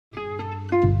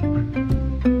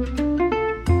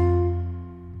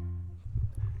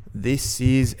This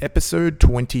is episode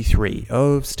 23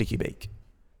 of Sticky Beak.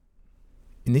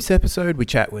 In this episode, we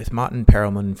chat with Martin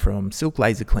Perelman from Silk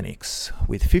Laser Clinics.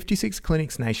 With 56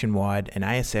 clinics nationwide, an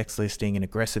ASX listing and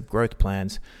aggressive growth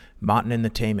plans, Martin and the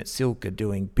team at Silk are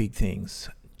doing big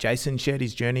things. Jason shared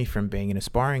his journey from being an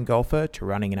aspiring golfer to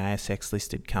running an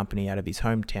ASX-listed company out of his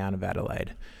hometown of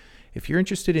Adelaide. If you're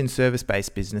interested in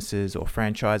service-based businesses or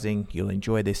franchising, you'll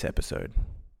enjoy this episode.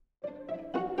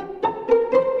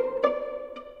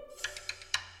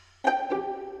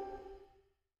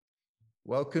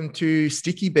 Welcome to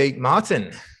Sticky Beak,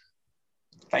 Martin.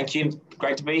 Thank you.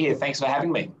 Great to be here. Thanks for having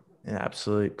me. An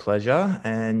absolute pleasure.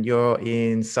 And you're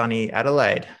in sunny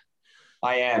Adelaide.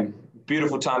 I am.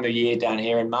 Beautiful time of year down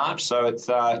here in March. So it's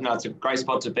a great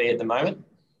spot to be at the moment.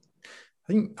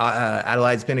 I think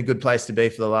Adelaide's been a good place to be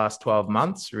for the last 12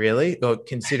 months, really, or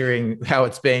considering how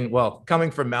it's been. Well,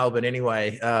 coming from Melbourne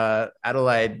anyway,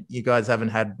 Adelaide, you guys haven't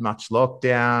had much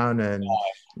lockdown and...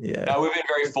 No, we've been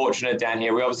very fortunate down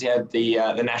here. We obviously had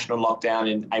the national lockdown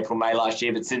in April, May last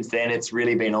year, but since then it's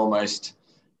really been almost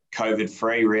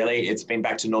COVID-free, really. It's been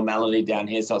back to normality down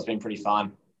here, so it's been pretty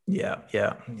fun. Yeah.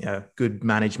 Good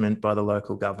management by the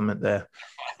local government there.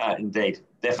 Indeed.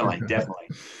 Definitely.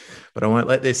 But I won't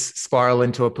let this spiral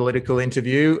into a political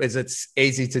interview, as it's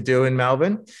easy to do in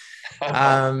Melbourne.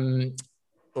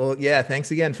 Well, yeah,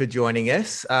 thanks again for joining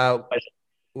us.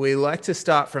 We like to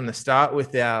start from the start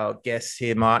with our guests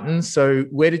here, Martin. So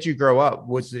where did you grow up?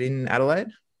 Was it in Adelaide?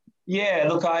 Yeah,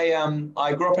 look,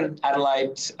 I grew up in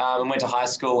Adelaide and went to high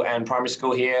school and primary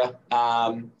school here,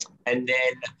 and then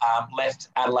left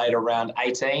Adelaide around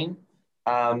 18.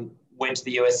 Went to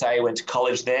the USA, went to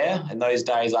college there. In those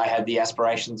days, I had the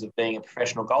aspirations of being a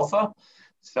professional golfer.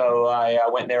 So I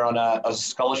went there on a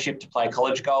scholarship to play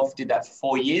college golf, did that for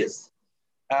 4 years.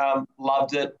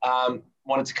 Loved it.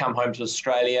 Wanted to come home to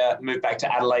Australia, moved back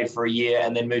to Adelaide for a year,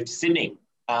 and then moved to Sydney.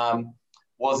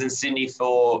 Was in Sydney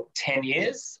for 10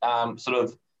 years, sort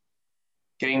of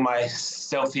getting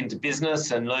myself into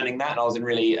business and learning that. I was in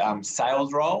really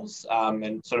sales roles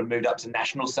and sort of moved up to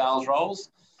national sales roles.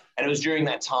 And it was during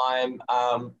that time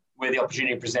where the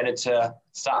opportunity presented to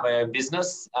start my own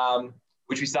business,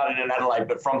 which we started in Adelaide,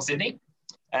 but from Sydney.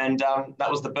 And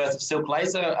that was the birth of Silk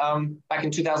Laser back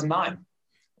in 2009.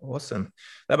 Awesome.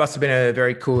 That must have been a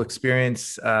very cool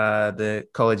experience, the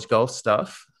college golf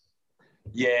stuff.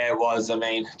 Yeah, it was. I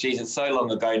mean, geez, it's so long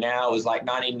ago now. It was like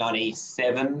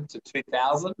 1997 to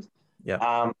 2000. Yeah.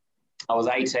 I was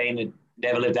 18 and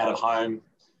never lived out of home.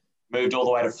 Moved all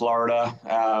the way to Florida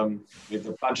with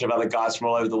a bunch of other guys from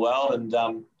all over the world, and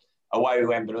away we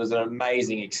went. But it was an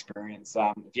amazing experience.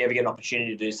 If you ever get an opportunity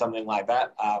to do something like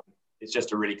that, it's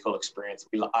just a really cool experience.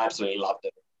 I absolutely loved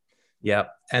it. Yeah.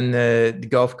 And the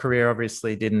golf career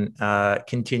obviously didn't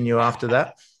continue after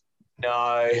that.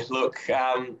 No, look,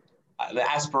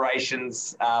 the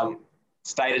aspirations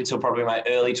stayed until probably my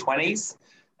early 20s.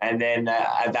 And then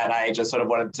at that age, I sort of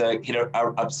wanted to hit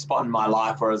a spot in my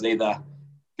life where I was either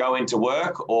go into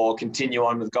work or continue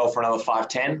on with golf for another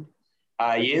 5-10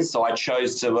 years. So I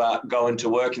chose to go into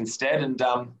work instead, and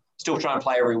still try and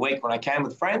play every week when I can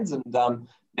with friends. And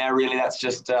now really that's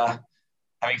just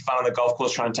having fun on the golf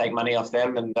course, trying to take money off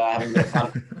them and having a bit of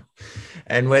fun.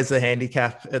 And where's the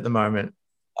handicap at the moment?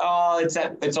 Oh,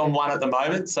 it's on 1 at the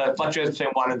moment. So it fluctuates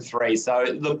between 1 and 3. So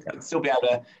look, I'll still be able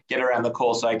to get around the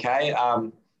course okay.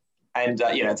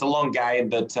 It's a long game,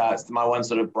 but it's my one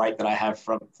sort of break that I have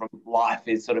from life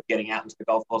is sort of getting out into the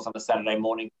golf course on a Saturday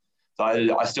morning. So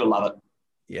I still love it.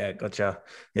 Yeah, gotcha.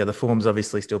 Yeah, the form's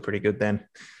obviously still pretty good then.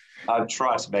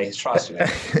 Try to be.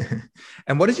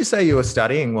 And what did you say you were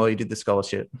studying while you did the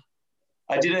scholarship?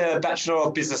 I did a Bachelor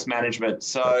of Business Management.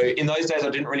 So in those days, I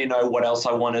didn't really know what else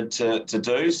I wanted to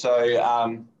do.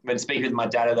 So when speaking with my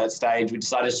dad at that stage, we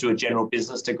decided to do a general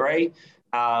business degree.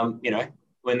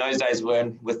 When those days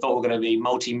when we thought we were going to be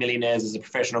multi-millionaires as a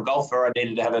professional golfer, I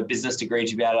needed to have a business degree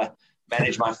to be able to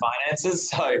manage my finances.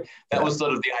 So that was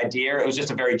sort of the idea. It was just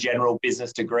a very general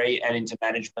business degree and into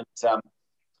management,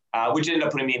 which ended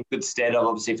up putting me in good stead,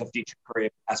 obviously, for future career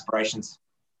aspirations.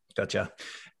 Gotcha.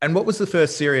 And what was the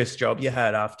first serious job you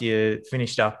had after you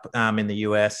finished up in the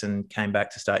US and came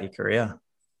back to start your career?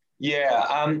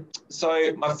 Yeah.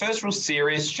 So my first real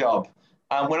serious job,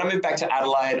 when I moved back to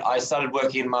Adelaide, I started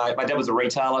working my dad was a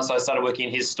retailer, so I started working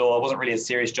in his store. It wasn't really a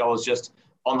serious job. I was just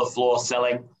on the floor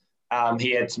selling.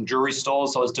 He had some jewelry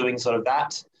stores, so I was doing sort of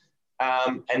that.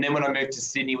 And then when I moved to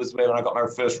Sydney was when I got my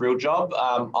first real job.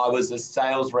 I was a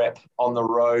sales rep on the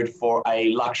road for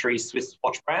a luxury Swiss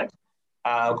watch brand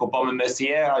called Baume &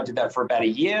 Mercier. I did that for about a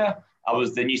year. I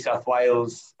was the New South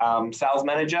Wales sales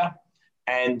manager.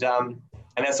 And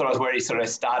And that's sort of where he sort of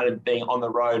started being on the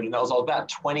road. And that was about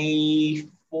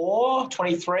 24,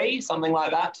 23, something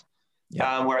like that,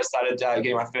 where I started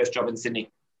getting my first job in Sydney.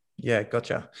 Yeah,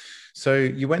 gotcha. So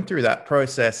you went through that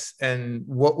process, and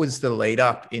what was the lead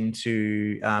up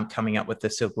into coming up with the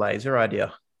Silk Laser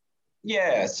idea?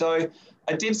 Yeah, so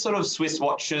I did sort of Swiss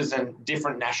watches and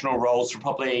different national roles for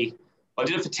probably, I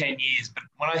did it for 10 years, but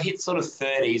when I hit sort of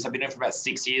 30s, I've been doing it for about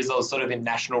 6 years, I was sort of in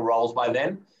national roles by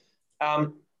then.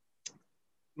 Um,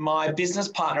 my business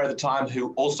partner at the time,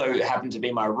 who also happened to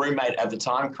be my roommate at the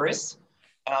time, Chris,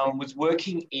 was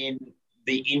working in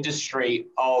the industry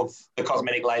of the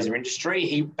cosmetic laser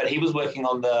industry. But he was working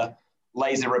on the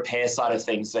laser repair side of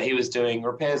things. So he was doing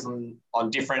repairs on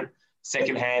different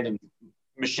secondhand and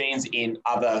machines in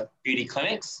other beauty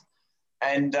clinics,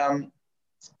 and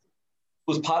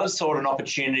was part of sort of an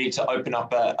opportunity to open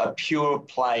up a pure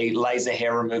play laser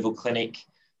hair removal clinic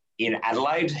in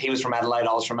Adelaide. He was from Adelaide,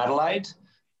 I was from Adelaide.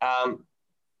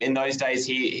 In those days,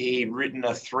 he'd written a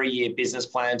 3-year business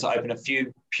plan to open a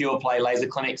few pure play laser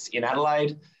clinics in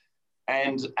Adelaide.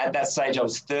 And at that stage, I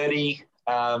was 30,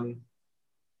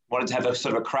 wanted to have a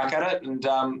sort of a crack at it. And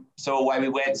so away we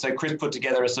went. So Chris put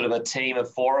together a sort of a team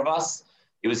of 4 of us.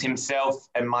 It was himself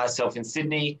and myself in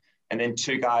Sydney, and then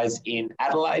 2 guys in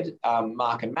Adelaide,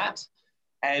 Mark and Matt.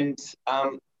 And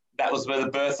that was where the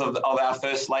birth of our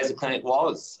first laser clinic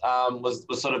was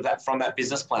sort of that from that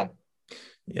business plan.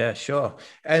 Yeah, sure.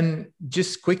 And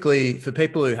just quickly, for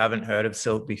people who haven't heard of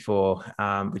Silk before,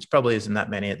 which probably isn't that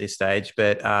many at this stage,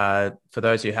 but for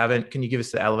those who haven't, can you give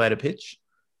us the elevator pitch?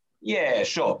 Yeah,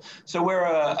 sure. So we're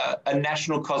a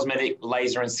national cosmetic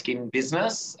laser and skin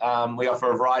business. We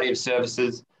offer a variety of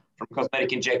services from cosmetic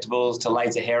injectables to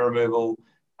laser hair removal,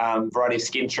 variety of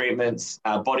skin treatments,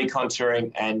 body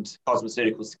contouring, and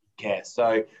cosmeceutical skincare.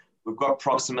 So we've got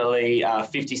approximately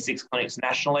 56 clinics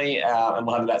nationally, and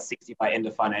we'll have about 60 by end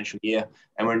of financial year.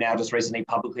 And we're now just recently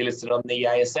publicly listed on the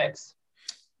ASX.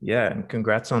 Yeah, and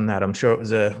congrats on that. I'm sure it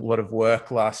was a lot of work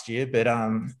last year, but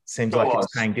seems like it's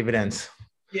paying dividends.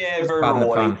 Yeah, very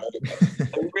rewarding.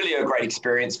 Really a great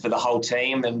experience for the whole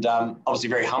team, and obviously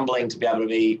very humbling to be able to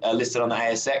be listed on the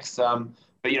ASX.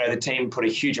 But the team put a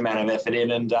huge amount of effort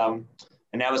in, and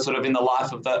now we're sort of in the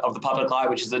life of the public eye,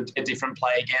 which is a different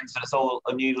play again. So it's all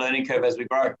a new learning curve as we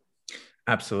grow.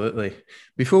 Absolutely.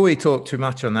 Before we talk too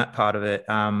much on that part of it,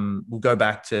 we'll go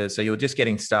back to, so you were just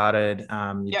getting started.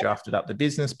 You drafted up the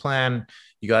business plan.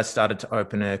 You guys started to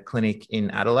open a clinic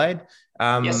in Adelaide.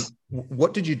 Yes.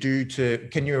 What did you do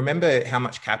can you remember how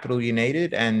much capital you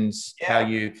needed and how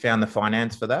you found the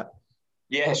finance for that?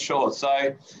 Yeah, sure.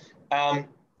 So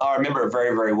I remember it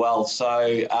very, very well. So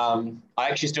I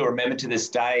actually still remember to this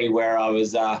day where I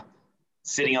was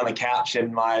sitting on the couch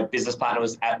and my business partner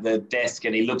was at the desk,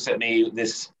 and he looks at me with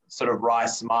this sort of wry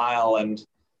smile and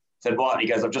said, "What?" And he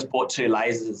goes, "I've just bought 2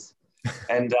 lasers."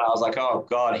 And I was like, "Oh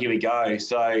God, here we go."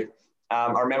 So I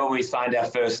remember when we signed our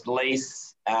first lease.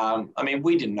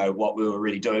 We didn't know what we were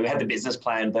really doing. We had the business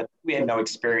plan, but we had no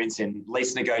experience in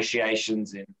lease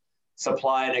negotiations, in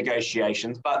supplier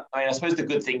negotiations. But I suppose the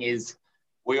good thing is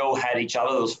we all had each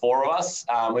other. There was 4 of us.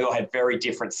 We all had very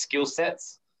different skill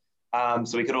sets.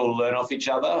 So we could all learn off each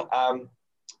other.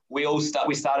 We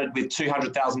started with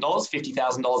 $200,000,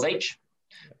 $50,000 each.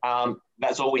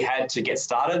 That's all we had to get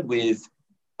started with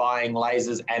buying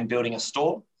lasers and building a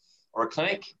store or a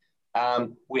clinic.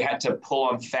 We had to pull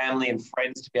on family and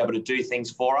friends to be able to do things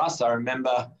for us. I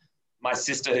remember my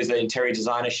sister, who's an interior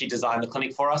designer, she designed the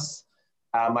clinic for us.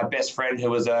 My best friend, who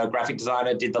was a graphic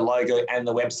designer, did the logo and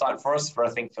the website for us for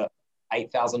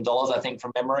 $8,000, I think,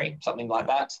 from memory, something like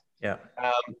that. Yeah.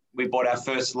 We bought our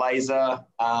first laser,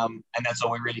 and that's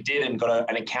all we really did, and got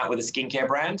an account with a skincare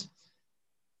brand.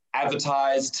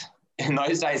 Advertised in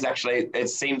those days, actually, it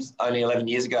seems only 11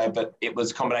 years ago, but it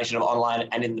was a combination of online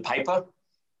and in the paper.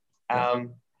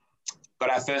 Got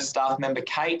our first staff member,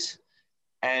 Kate,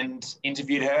 and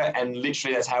interviewed her, and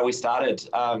literally that's how we started.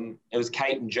 It was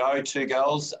Kate and Joe, 2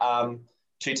 girls,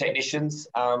 2 technicians,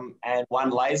 and 1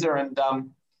 laser, and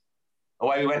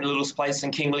away we went in a little place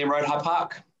in King William Road, High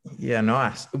Park. Yeah,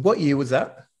 nice. What year was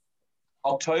that?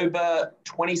 October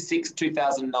 26,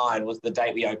 2009 was the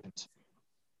date we opened.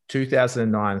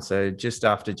 2009, so just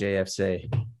after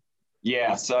GFC.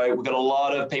 Yeah, so we've got a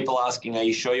lot of people asking, are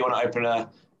you sure you want to open a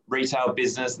retail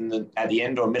business at the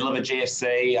end or middle of a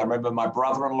GFC? I remember my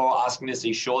brother-in-law asking this, are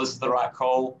you sure this is the right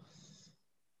call?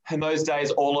 In those days,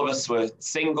 all of us were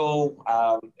single.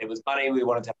 It was money we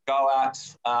wanted to have a go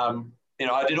at.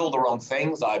 I did all the wrong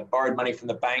things. I borrowed money from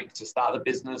the bank to start the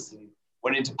business and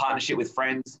went into partnership with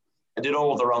friends. I did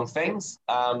all of the wrong things.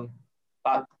 But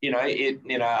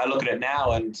I look at it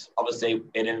now, and obviously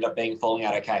it ended up falling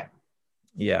out okay.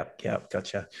 Yeah, yeah,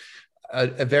 gotcha.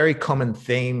 A very common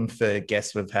theme for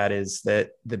guests we've had is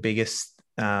that the biggest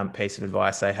piece of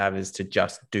advice they have is to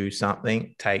just do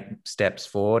something, take steps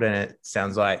forward. And it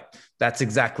sounds like that's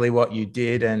exactly what you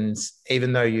did. And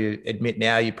even though you admit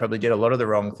now you probably did a lot of the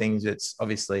wrong things, it's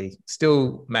obviously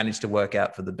still managed to work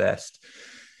out for the best.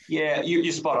 Yeah,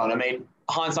 you're spot on. I mean,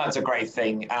 hindsight's a great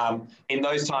thing. In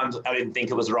those times, I didn't think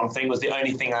it was the wrong thing. It was the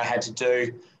only thing I had to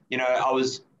do. You know, it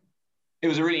was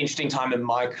a really interesting time in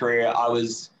my career. I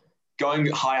was going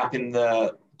high up in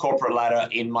the corporate ladder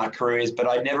in my careers, but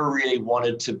I never really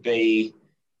wanted to be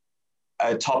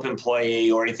a top employee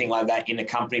or anything like that in a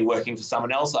company working for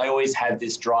someone else. I always had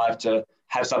this drive to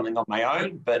have something of my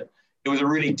own, but it was a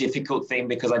really difficult thing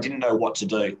because I didn't know what to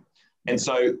do. And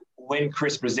so when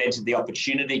Chris presented the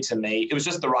opportunity to me, it was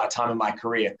just the right time in my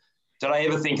career. Did I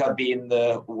ever think I'd be in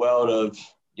the world of,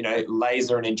 you know,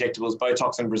 laser and injectables,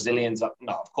 Botox and Brazilians?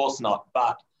 No, of course not.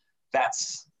 But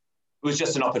it was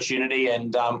just an opportunity,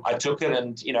 and I took it.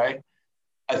 And, you know,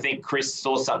 I think Chris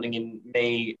saw something in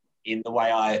me in the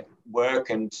way I work.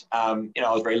 And, you know,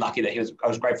 I was very lucky that I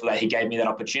was grateful that he gave me that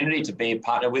opportunity to be a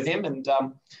partner with him. And,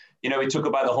 you know, we took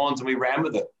it by the horns and we ran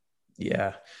with it.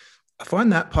 Yeah. I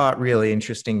find that part really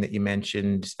interesting that you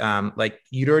mentioned. Like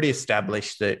you'd already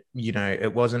established that, you know,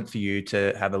 it wasn't for you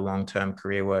to have a long-term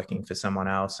career working for someone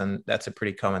else. And that's a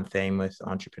pretty common theme with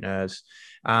entrepreneurs.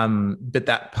 But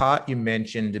that part you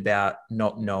mentioned about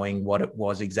not knowing what it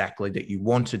was exactly that you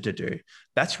wanted to do,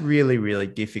 that's really, really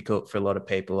difficult for a lot of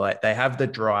people. Like they have the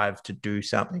drive to do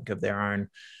something of their own.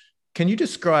 Can you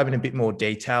describe in a bit more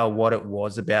detail what it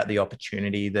was about the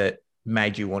opportunity that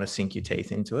made you want to sink your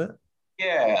teeth into it?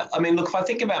 Yeah, I mean, look, if I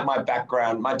think about my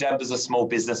background, my dad was a small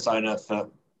business owner for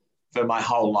my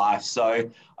whole life. So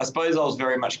I suppose I was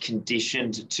very much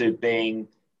conditioned to being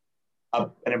an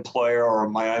employer or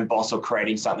my own boss or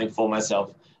creating something for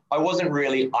myself. I wasn't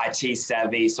really IT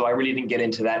savvy, so I really didn't get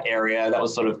into that area. That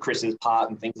was sort of Chris's part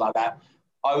and things like that.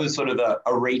 I was sort of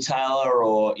a retailer,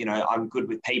 or, you know, I'm good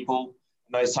with people,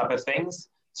 those type of things.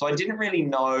 So I didn't really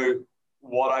know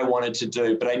what I wanted to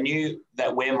do, but I knew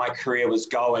that where my career was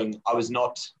going, I was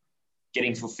not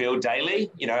getting fulfilled daily.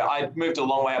 You know, I moved a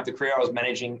long way up the career. I was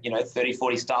managing, you know, 30,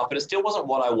 40 staff, but it still wasn't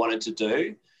what I wanted to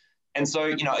do. And so,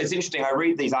 you know, it's interesting. I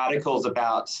read these articles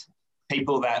about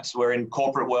people that were in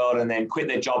corporate world and then quit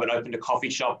their job and opened a coffee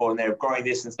shop, or and they're growing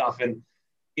this and stuff. And,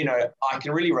 you know, I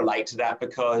can really relate to that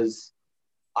because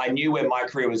I knew where my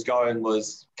career was going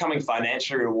was coming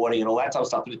financially rewarding and all that type of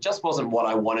stuff, but it just wasn't what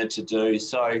I wanted to do.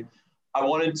 So I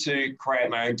wanted to create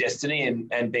my own destiny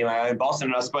and be my own boss.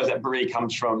 And I suppose that really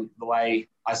comes from the way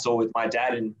I saw with my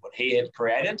dad and what he had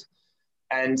created.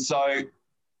 And so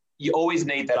you always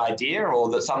need that idea or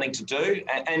that something to do.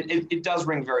 And it does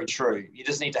ring very true. You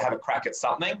just need to have a crack at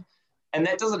something. And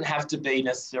that doesn't have to be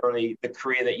necessarily the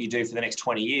career that you do for the next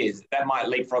 20 years. That might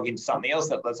leapfrog into something else,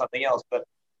 something else. But,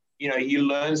 you know, you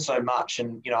learn so much.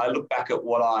 And, you know, I look back at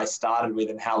what I started with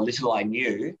and how little I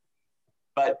knew.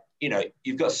 But, you know,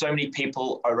 you've got so many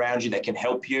people around you that can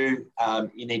help you.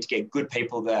 You need to get good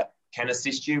people that can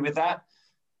assist you with that.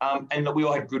 And we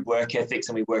all had good work ethics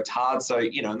and we worked hard. So,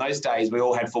 you know, in those days, we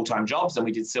all had full-time jobs and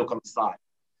we did Silk on the side.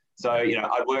 So, you know,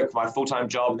 I'd work my full-time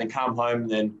job and then come home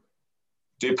and then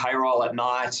do payroll at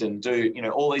night and do, you know,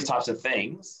 all these types of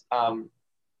things. And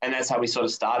that's how we sort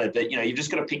of started. But, you know, you've just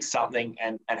got to pick something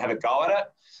and have a go at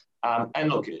it. And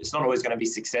look, it's not always going to be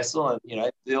successful. And, you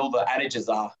know, all the adages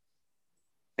are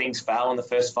things fail in the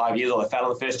first 5 years, or they fail in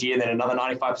the first year, then another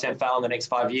 95% fail in the next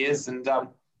 5 years. And,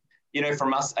 you know,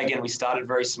 from us, again, we started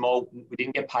very small. We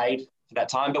didn't get paid for that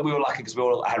time, but we were lucky because we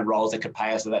all had roles that could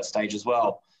pay us at that stage as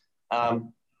well.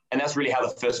 And that's really how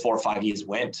the first 4 or 5 years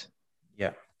went.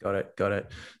 Yeah, got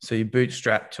it. So you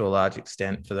bootstrapped to a large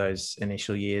extent for those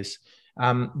initial years.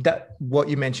 That what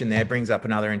you mentioned there brings up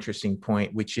another interesting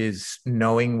point, which is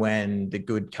knowing when the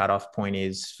good cutoff point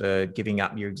is for giving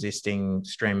up your existing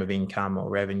stream of income or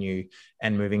revenue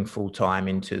and moving full time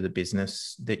into the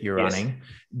business that you're running.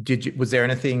 Was there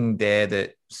anything there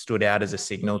that stood out as a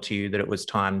signal to you that it was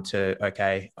time to,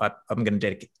 okay, I'm going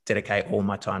to dedicate all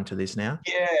my time to this now?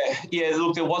 Yeah.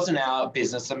 Look, there wasn't our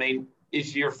business. I mean,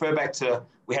 if you refer back to,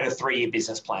 we had a 3-year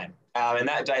business plan, and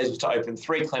that day was to open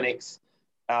 3 clinics.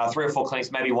 3 or 4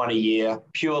 clinics, maybe 1 a year,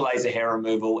 pure laser hair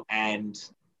removal, and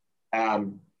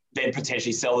then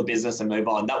potentially sell the business and move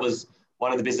on. That was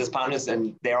one of the business partners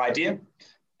and their idea.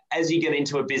 As you get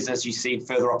into a business, you see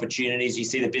further opportunities. You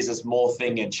see the business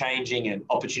morphing and changing and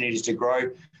opportunities to grow.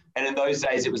 And in those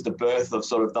days, it was the birth of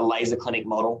sort of the laser clinic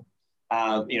model.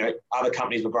 You know, other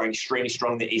companies were growing extremely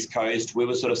strong in the East Coast. We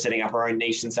were sort of setting up our own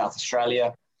niche in South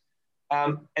Australia.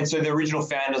 And so the original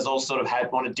founders all sort of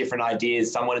wanted different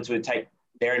ideas. Some wanted to take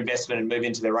their investment and move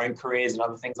into their own careers and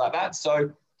other things like that.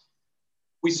 So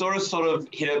we sort of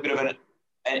hit a bit of an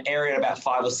area about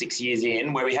 5 or 6 years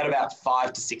in where we had about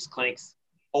 5 to 6 clinics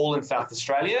all in South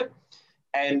Australia.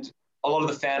 And a lot of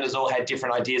the founders all had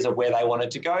different ideas of where they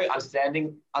wanted to go,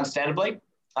 understandably.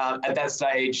 At that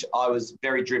stage, I was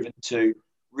very driven to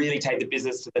really take the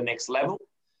business to the next level.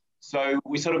 So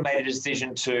we sort of made a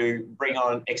decision to bring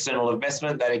on external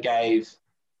investment that it gave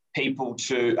people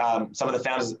to some of the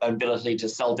founders an ability to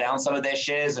sell down some of their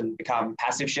shares and become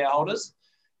passive shareholders.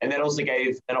 And that also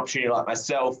gave an opportunity like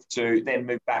myself to then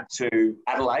move back to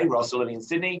Adelaide, where I was still living in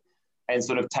Sydney, and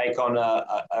sort of take on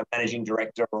a managing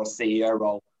director or a CEO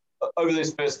role. Over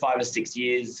those first 5 or 6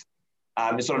 years,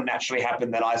 it sort of naturally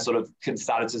happened that I sort of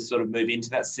started to sort of move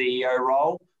into that CEO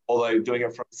role, although doing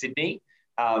it from Sydney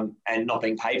and not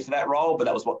being paid for that role, but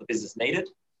that was what the business needed.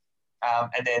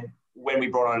 And then when we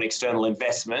brought on an external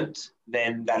investment,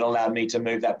 then that allowed me to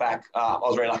move that back. I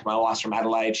was very lucky. My wife's from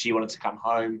Adelaide. She wanted to come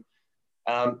home.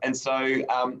 And so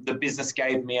the business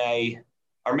gave me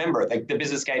the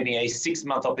business gave me a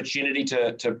 6-month opportunity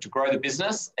to grow the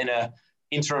business in a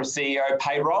interim CEO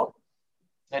paid role.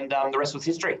 And the rest was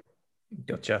history.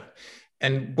 Gotcha.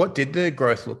 And what did the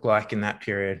growth look like in that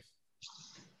period?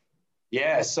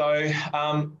 Yeah, so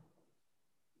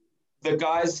the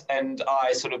guys and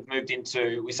I sort of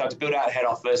we started to build out head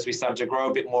office. We started to grow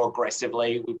a bit more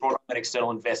aggressively. We brought on an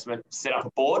external investment, set up a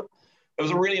board. It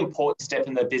was a really important step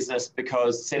in the business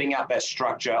because setting up that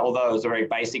structure, although it was a very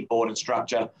basic board and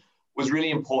structure, was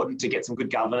really important to get some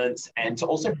good governance and to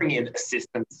also bring in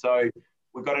assistance. So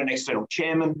we've got an external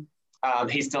chairman.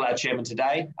 He's still our chairman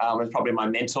today. And probably my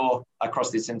mentor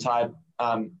across this entire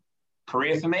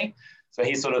career for me. So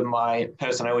he's sort of my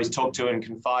person I always talk to and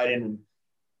confide in. And,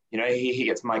 you know, he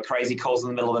gets my crazy calls in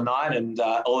the middle of the night and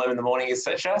all in the morning,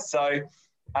 etc. So,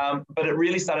 but it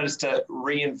really started us to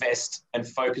reinvest and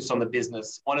focus on the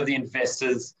business. One of the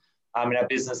investors in our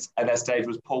business at that stage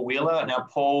was Paul Wheeler. Now,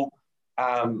 Paul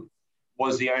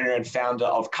was the owner and founder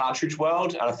of Cartridge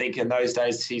World. And I think in those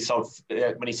days,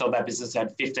 when he sold that business,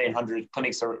 had 1,500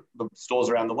 clinics or stores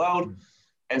around the world.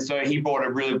 And so he brought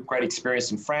a really great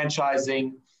experience in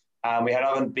franchising. We had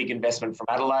other big investment from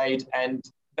Adelaide, and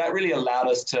that really allowed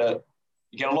us to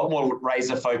get a lot more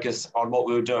razor focus on what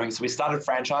we were doing. So we started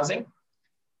franchising,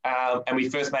 and we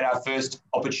first made our first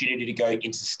opportunity to go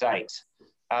interstate.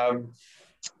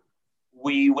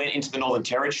 We went into the Northern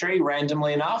Territory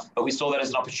randomly enough, but we saw that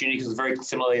as an opportunity because it was very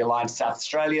similarly aligned to South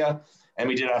Australia, and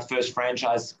we did our first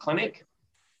franchise clinic.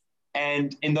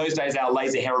 And in those days, our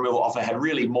laser hair removal offer had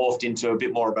really morphed into a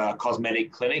bit more of a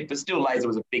cosmetic clinic, but still laser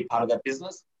was a big part of that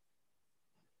business.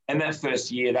 And that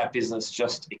first year, that business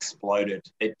just exploded.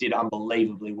 It did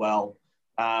unbelievably well.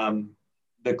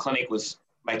 The clinic was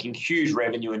making huge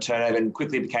revenue and turnover and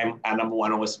quickly became our number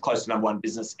one, almost close to number one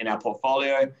business in our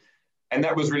portfolio. And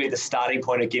that was really the starting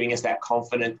point of giving us that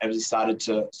confidence as we started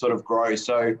to sort of grow.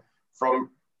 So from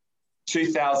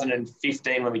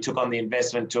 2015, when we took on the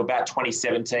investment, to about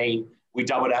 2017, we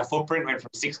doubled our footprint, went from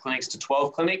 6 clinics to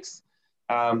 12 clinics,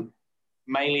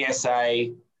 mainly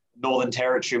SA. Northern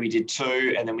Territory, we did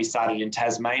 2, and then we started in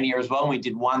Tasmania as well. And we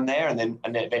did 1 there, and then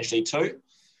eventually 2.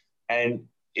 And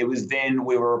it was then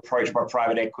we were approached by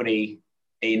private equity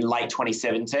in late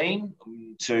 2017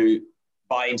 to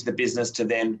buy into the business to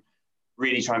then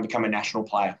really try and become a national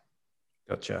player.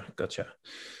 Gotcha.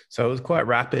 So it was quite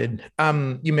rapid.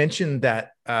 You mentioned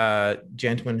that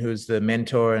gentleman who was the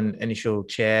mentor and initial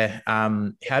chair.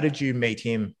 How did you meet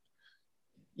him?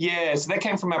 Yeah, so that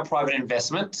came from our private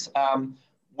investment.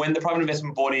 When the private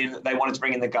investment bought in, they wanted to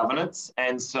bring in the governance.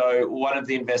 And so one of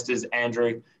the investors,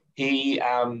 Andrew, he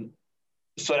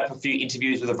set up a few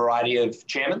interviews with a variety of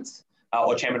chairman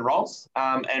roles.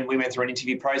 And we went through an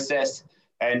interview process.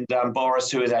 And Boris,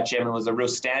 who is our chairman, was a real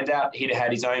standout. He'd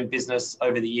had his own business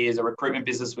over the years, a recruitment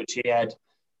business, which he had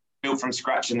built from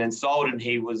scratch and then sold. And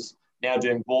he was now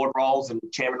doing board roles and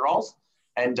chairman roles.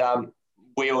 And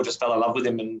we all just fell in love with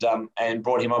him and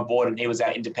brought him on board. And he was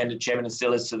our independent chairman and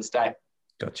still is to this day.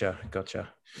 Gotcha.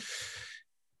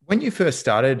 When you first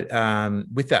started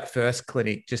with that first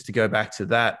clinic, just to go back to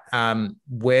that,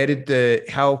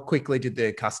 how quickly did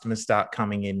the customers start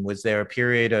coming in? Was there a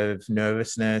period of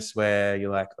nervousness where you're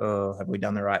like, oh, have we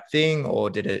done the right thing? Or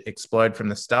did it explode from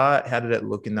the start? How did it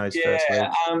look in those first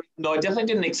weeks? No, it definitely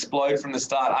didn't explode from the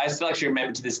start. I still actually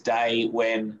remember to this day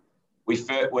when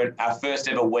our first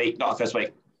ever week, not our first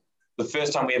week, the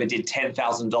first time we ever did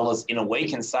 $10,000 in a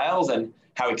week in sales, and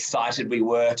how excited we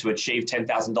were to achieve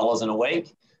 $10,000 in a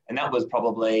week. And that was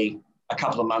probably a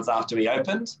couple of months after we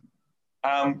opened.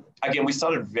 Again, we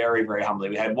started very, very humbly.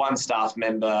 We had 1 staff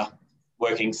member.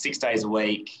 working 6 days a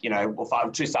week,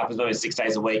 two staff was doing 6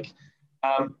 days a week.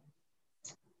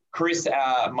 Chris,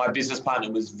 my business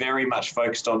partner, was very much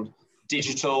focused on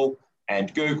digital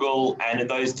and Google. And in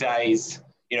those days,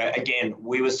 again,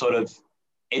 we were sort of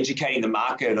educating the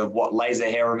market of what laser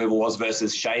hair removal was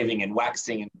versus shaving and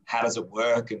waxing and how does it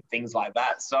work and things like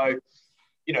that. So,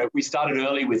 we started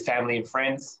early with family and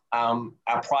friends.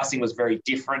 Our pricing was very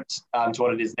different to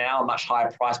what it is now, a much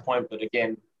higher price point, but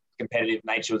again, competitive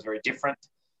nature was very different.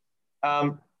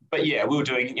 But yeah, we were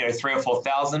doing, 3,000 or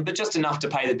 4,000, but just enough to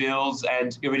pay the bills.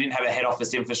 And we didn't have a head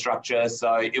office infrastructure.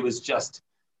 So it was just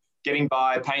getting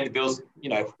by, paying the bills. We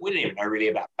didn't even know really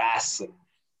about BAS and,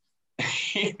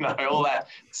 all that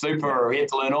super. We had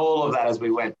to learn all of that as we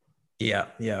went. Yeah.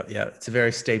 It's a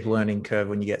very steep learning curve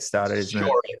when you get started, isn't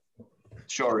it?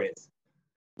 Sure is.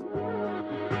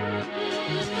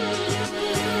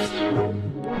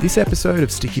 This episode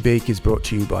of Sticky Beak is brought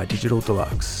to you by Digital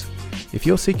Deluxe. If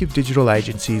you're sick of digital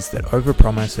agencies that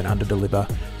overpromise and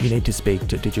underdeliver, you need to speak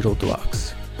to Digital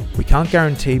Deluxe. We can't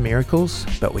guarantee miracles,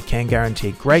 but we can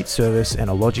guarantee great service and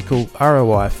a logical,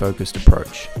 ROI-focused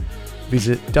approach.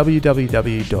 Visit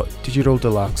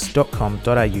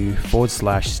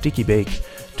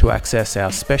www.digitaldeluxe.com.au/StickyBeak to access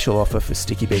our special offer for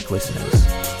Sticky Beak listeners.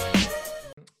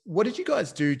 What did you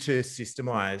guys do to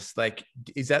systemize? Like,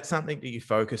 is that something that you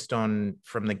focused on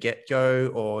from the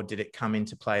get-go, or did it come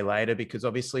into play later? Because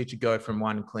obviously to go from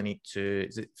one clinic to,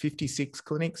 is it 56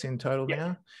 clinics in total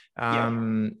now?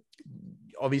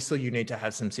 Obviously you need to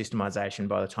have some systemization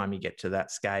by the time you get to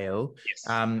that scale. Yes.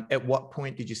 At what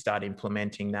point did you start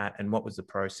implementing that, and what was the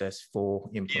process for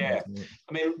implementing it?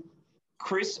 I mean,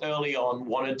 Chris early on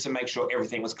wanted to make sure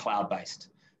everything was cloud-based.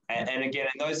 And again,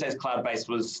 in those days, cloud-based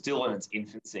was still in its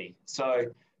infancy.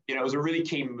 So, it was a really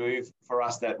key move for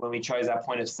us that when we chose our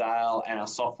point of sale and our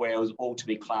software, it was all to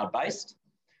be cloud-based.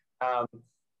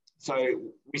 So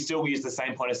we still use the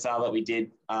same point of sale that we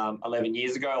did 11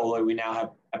 years ago, although we now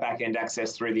have a back-end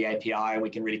access through the API and we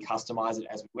can really customize it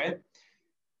as we went.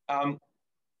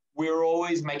 We were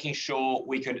always making sure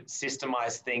we could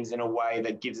systemize things in a way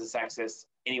that gives us access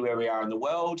anywhere we are in the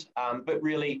world. But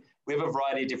really, we have a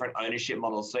variety of different ownership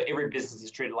models. So every business is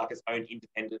treated like its own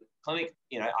independent clinic,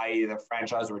 i.e. either a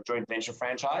franchise or a joint venture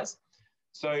franchise.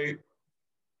 So,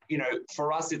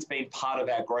 for us, it's been part of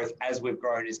our growth as we've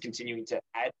grown, is continuing to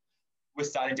add. We're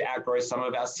starting to outgrow some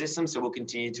of our systems, so we'll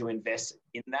continue to invest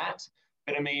in that.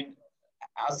 But I mean,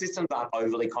 our systems aren't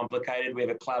overly complicated. We have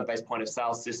a cloud-based point of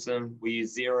sale system. We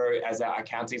use Xero as our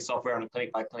accounting software on a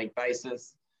clinic-by-clinic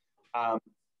basis.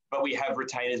 But we have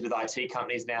retainers with IT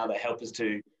companies now that help us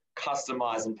to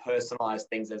customize and personalize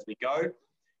things as we go. It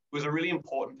was a really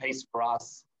important piece for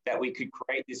us that we could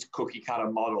create this cookie cutter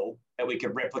model that we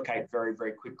could replicate very,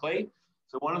 very quickly.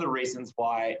 So one of the reasons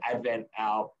why Advent,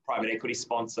 our private equity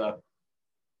sponsor,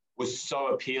 was so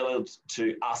appealing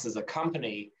to us as a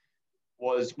company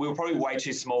was we were probably way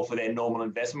too small for their normal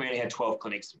investment. We only had 12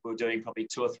 clinics. We were doing probably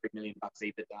 $2 or $3 million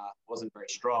EBITDA. Wasn't very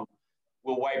strong.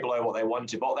 We were way below what they wanted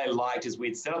to. But what they liked is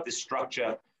we'd set up this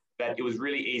structure that it was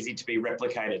really easy to be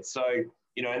replicated. So,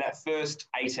 in that first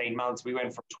 18 months, we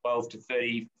went from 12 to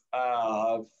 30,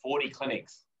 40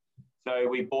 clinics. So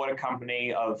we bought a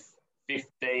company of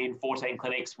 15, 14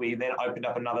 clinics. We then opened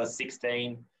up another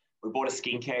 16. We bought a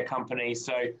skincare company.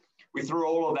 So we threw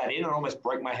all of that in and almost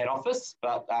broke my head office,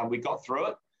 but we got through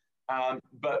it.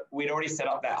 But we'd already set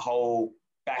up that whole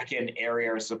back-end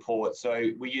area of support. So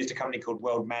we used a company called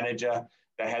World Manager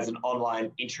that has an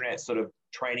online intranet sort of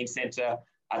training center.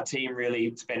 Our team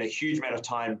really spent a huge amount of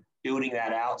time building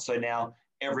that out. So now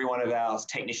every one of our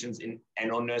technicians and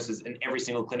or nurses in every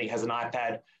single clinic has an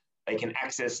iPad. They can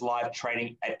access live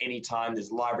training at any time.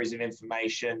 There's libraries of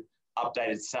information,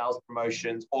 updated sales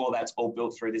promotions, all of that's all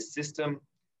built through this system.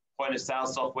 Point of sale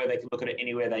software, they can look at it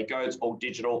anywhere they go. It's all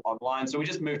digital online. So we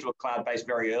just moved to a cloud-based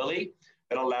very early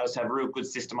that allowed us to have real good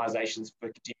systemizations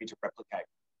for continuing to replicate.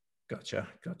 Gotcha.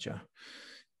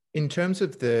 In terms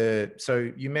of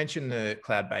so you mentioned the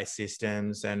cloud-based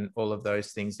systems and all of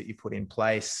those things that you put in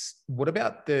place. What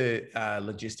about the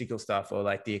logistical stuff, or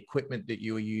like the equipment that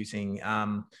you were using?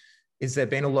 Has there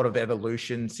been a lot of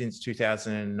evolution since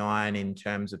 2009 in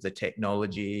terms of the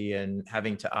technology and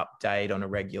having to update on a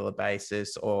regular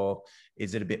basis, or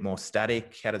is it a bit more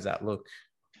static? How does that look?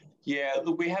 Yeah,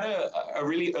 look, we had a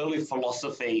really early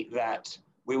philosophy that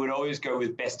we would always go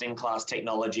with best-in-class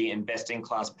technology and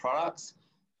best-in-class products.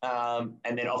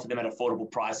 And then offer them at affordable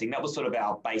pricing. That was sort of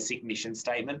our basic mission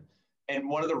statement. And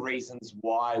one of the reasons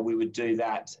why we would do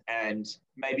that and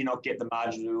maybe not get the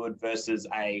margins we would versus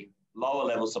a lower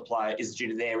level supplier is due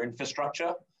to their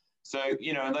infrastructure. So,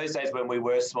 in those days when we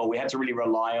were small, we had to really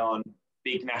rely on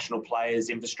big national players'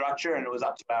 infrastructure, and it was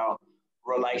up to our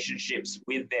relationships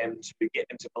with them to get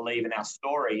them to believe in our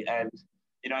story. And,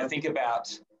 I think about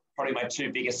probably my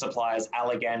two biggest suppliers,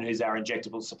 Allergan, who's our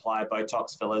injectable supplier,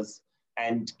 Botox fillers,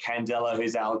 and Candela,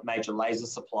 who's our major laser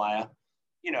supplier.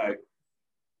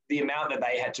 The amount that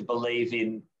they had to believe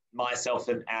in myself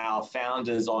and our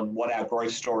founders on what our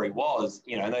growth story was,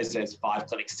 in those days, 5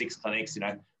 clinics, 6 clinics,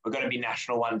 we're going to be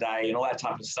national one day and all that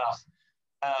type of stuff.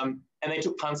 And they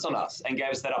took punts on us and gave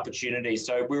us that opportunity.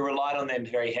 So we relied on them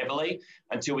very heavily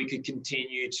until we could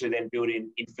continue to then build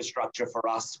in infrastructure for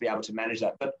us to be able to manage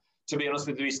that. But to be honest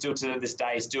with you, we still to this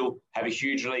day still have a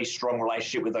hugely strong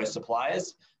relationship with those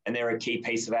suppliers, and they're a key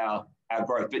piece of our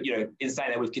growth. But, in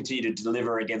saying that, we've continued to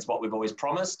deliver against what we've always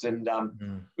promised, and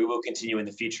we will continue in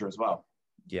the future as well.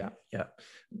 Yeah.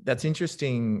 That's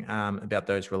interesting about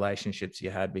those relationships you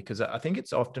had, because I think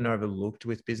it's often overlooked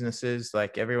with businesses.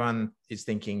 Like, everyone is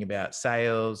thinking about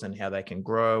sales and how they can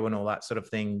grow and all that sort of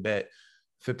thing. But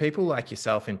for people like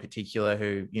yourself in particular,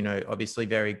 who, obviously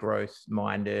very growth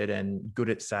minded and good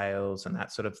at sales and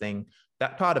that sort of thing,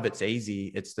 that part of it's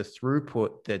easy. It's the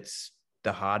throughput that's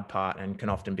the hard part and can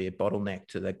often be a bottleneck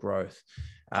to their growth.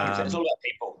 It's all about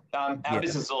people. Our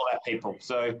business is all about people.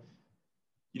 So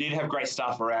you need to have great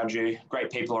staff around you, great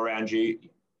people around you,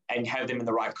 and have them in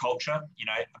the right culture.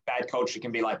 A bad culture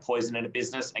can be like poison in a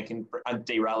business and can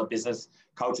derail a business.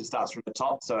 Culture starts from the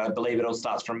top. So I believe it all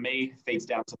starts from me, feeds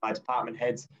down to my department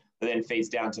heads, but then feeds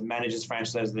down to managers,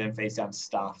 franchisees, and then feeds down to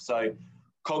staff. So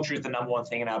culture is the number one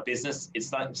thing in our business. It's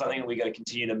something we got to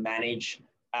continue to manage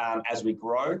as we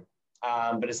grow.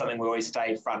 But it's something we always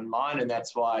stay front in mind. And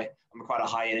that's why I'm quite a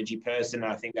high energy person.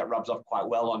 And I think that rubs off quite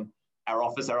well on our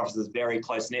office. Our office is very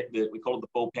close knit. We call it the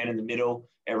bullpen in the middle.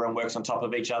 Everyone works on top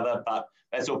of each other, but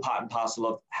that's all part and parcel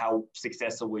of how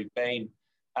successful we've been.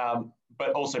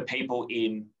 But also people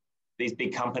in these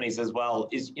big companies as well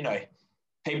is,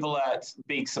 people at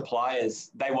big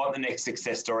suppliers, they want the next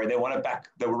success story. They want to back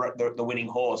the winning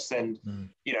horse. And,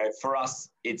 for us,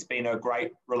 it's been a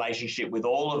great relationship with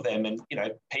all of them. And,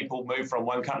 people move from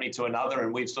one company to another,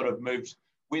 and we've sort of moved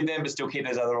with them, but still keep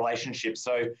those other relationships.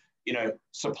 So,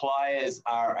 suppliers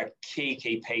are a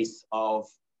key piece of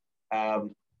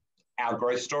our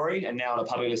growth story. And now in a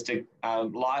public listed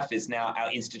life is now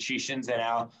our institutions and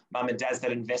our mum and dads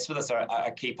that invest with us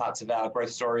are key parts of our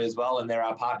growth story as well. And they're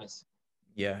our partners.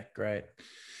 Yeah, great.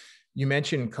 You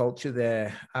mentioned culture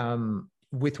there.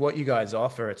 With what you guys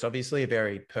offer, it's obviously a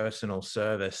very personal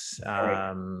service.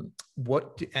 And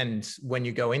when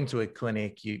you go into a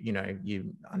clinic,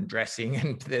 you undressing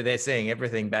and they're seeing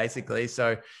everything basically.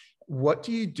 So what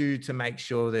do you do to make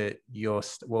sure that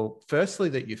firstly,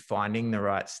 that you're finding the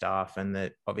right staff and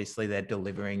that obviously they're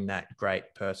delivering that great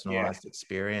personalized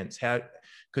experience?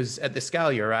 Because at the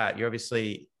scale you're at, you're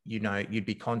obviously, you'd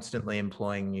be constantly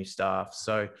employing new staff.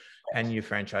 So, and your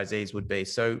franchisees would be.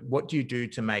 So what do you do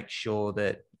to make sure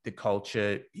that the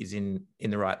culture is in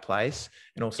the right place,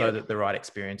 and also that the right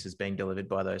experience is being delivered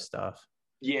by those staff?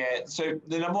 Yeah, so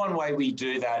the number one way we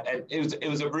do that, and it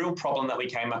was a real problem that we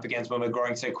came up against when we're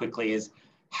growing so quickly, is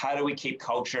how do we keep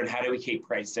culture and how do we keep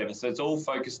great service? So it's all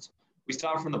focused, we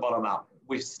start from the bottom up.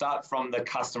 We start from the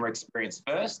customer experience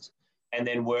first, and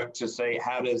then work to see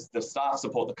how does the staff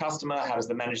support the customer, how does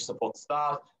the manager support the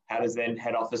staff, how does then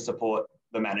head office support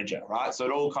the manager, right? So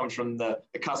it all comes from the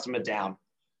customer down.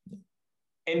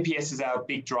 NPS is our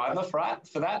big driver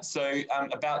for that. So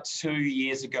about 2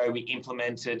 years ago, we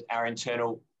implemented our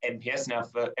internal NPS. Now,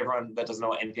 for everyone that doesn't know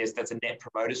what NPS, that's a net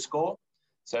promoter score.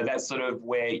 So that's sort of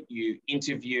where you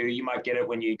interview. You might get it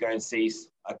when you go and see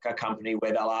a company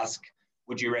where they'll ask,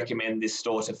 would you recommend this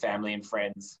store to family and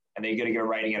friends? And then you're going to get a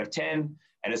rating out of 10,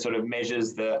 and it sort of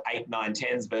measures the 8, 9,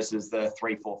 10s versus the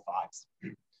 3, 4, 5s.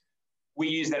 We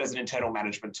use that as an internal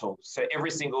management tool. So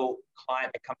every single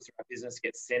client that comes through our business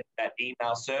gets sent that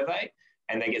email survey,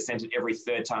 and they get sent it every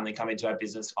third time they come into our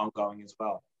business ongoing as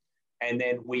well. And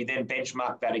then we then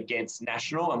benchmark that against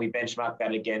national, and we benchmark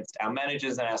that against our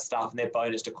managers and our staff, and they're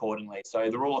bonused accordingly. So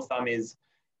the rule of thumb is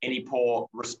any poor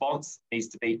response needs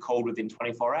to be called within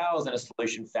 24 hours and a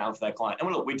solution found for that client. And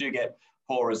look, we do get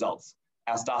poor results.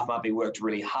 Our staff might be worked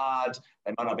really hard.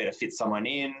 They might not be able to fit someone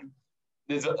in.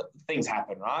 Things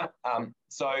happen, right?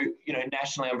 So,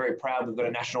 nationally, I'm very proud we've got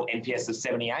a national NPS of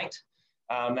 78.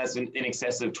 That's in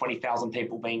excess of 20,000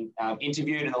 people being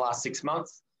interviewed in the last 6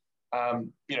 months.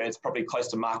 It's probably close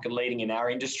to market leading in our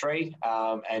industry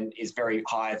and is very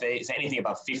high. So anything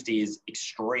above 50 is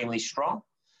extremely strong.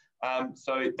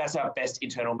 So that's our best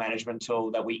internal management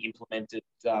tool that we implemented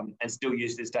and still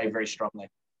use this day very strongly.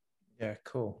 Yeah,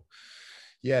 cool.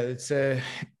 Yeah,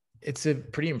 It's a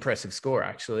pretty impressive score,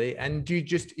 actually. And do you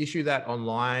just issue that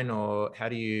online, or how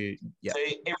do you? Yeah. So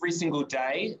every single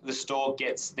day, the store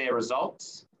gets their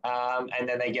results, and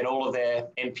then they get all of their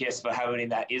NPS for how many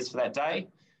that is for that day.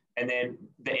 And then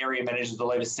the area managers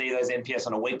will oversee those NPS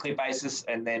on a weekly basis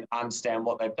and then understand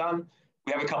what they've done.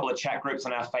 We have a couple of chat groups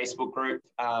on our Facebook group,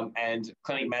 and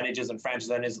clinic managers and franchise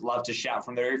owners love to shout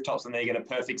from the rooftops and they get a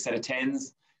perfect set of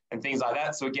tens and things like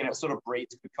that. So again, it sort of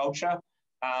breeds good culture.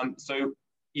 So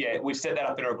yeah, we've set that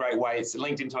up in a great way. It's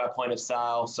linked into our point of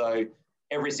sale. So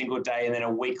every single day, and then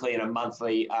a weekly and a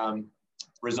monthly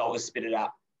result is spitted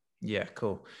out. Yeah,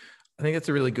 cool. I think that's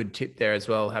a really good tip there as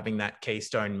well, having that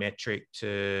keystone metric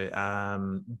to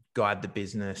guide the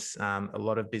business. A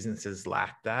lot of businesses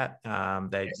lack that.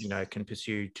 They, can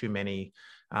pursue too many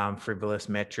frivolous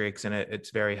metrics, and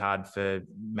it's very hard for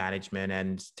management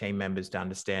and team members to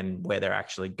understand where they're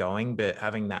actually going. But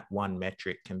having that one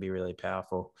metric can be really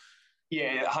powerful.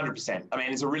 Yeah, 100%. I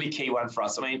mean, it's a really key one for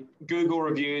us. I mean, Google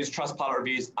reviews, Trustpilot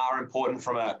reviews are important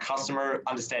from a customer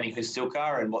understanding who Silk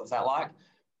are and what's that like.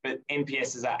 But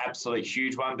NPS is an absolute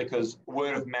huge one because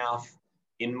word of mouth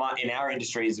in our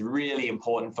industry is really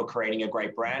important for creating a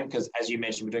great brand. Because as you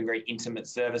mentioned, we're doing very intimate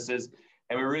services,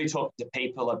 and we're really talking to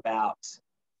people about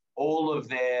all of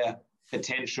their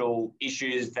potential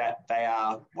issues that they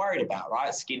are worried about,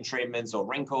 right? Skin treatments or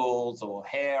wrinkles or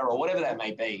hair or whatever that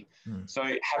may be. So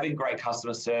having great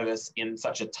customer service in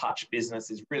such a touch business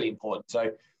is really important.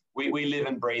 So we live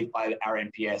and breathe by our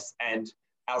NPS, and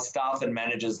our staff and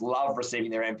managers love receiving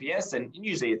their NPS, and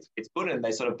usually it's good, and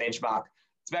they sort of benchmark.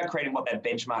 It's about creating what that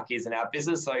benchmark is in our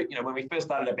business. So, when we first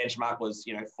started, a benchmark was,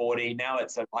 40. Now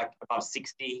it's like above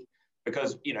 60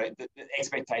 because, the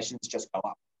expectations just go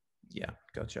up. Yeah,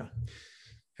 gotcha.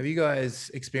 Have you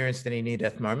guys experienced any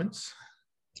near-death moments?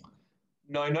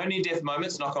 No near-death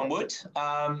moments, knock on wood.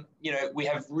 We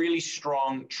have really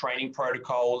strong training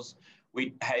protocols.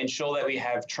 We ensure that we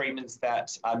have treatments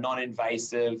that are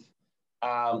non-invasive.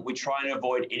 We try and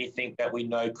avoid anything that we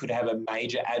know could have a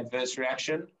major adverse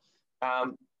reaction.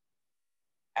 Our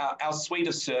suite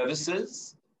of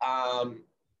services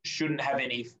shouldn't have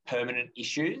any permanent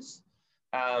issues.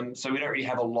 So we don't really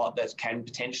have a lot that can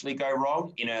potentially go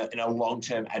wrong in a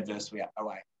long-term adverse way.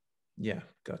 Yeah,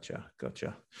 gotcha.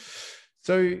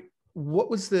 So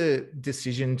what was the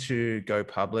decision to go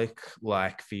public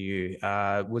like for you?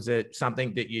 Was it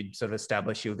something that you'd sort of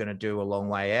established you were going to do a long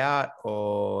way out,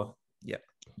 or? Yeah.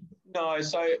 No.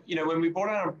 So, when we brought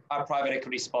on our private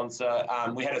equity sponsor,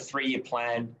 we had a 3-year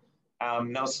plan.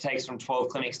 That was to take us from 12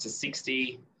 clinics to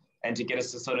 60 and to get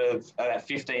us to sort of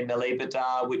 15 mil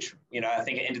EBITDA, which, I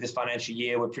think at the end of this financial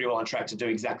year, we're pretty well on track to do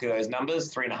exactly those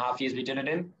numbers. 3.5 years we did it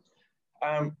in.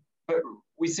 But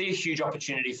we see a huge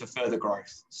opportunity for further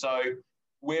growth. So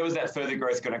where was that further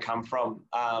growth going to come from?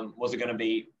 Was it going to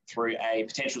be through a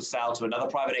potential sale to another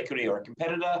private equity or a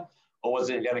competitor? Or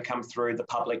was it going to come through the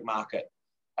public market?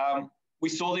 We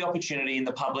saw the opportunity in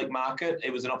the public market.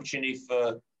 It was an opportunity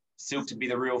for Silk to be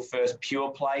the real first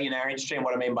pure play in our industry. And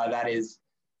what I mean by that is,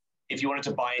 if you wanted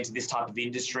to buy into this type of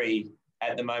industry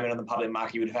at the moment on the public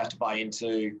market, you would have to buy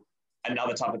into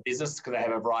another type of business because they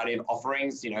have a variety of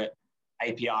offerings.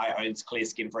 API owns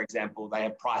ClearSkin, for example. They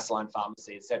have Priceline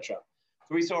Pharmacy, etc.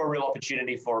 So we saw a real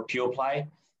opportunity for a pure play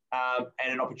and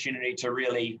an opportunity to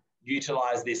really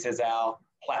utilize this as our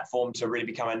platform to really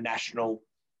become a national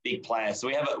big player. So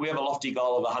we have a lofty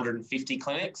goal of 150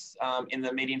 clinics in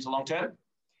the medium to long term.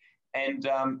 And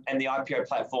the IPO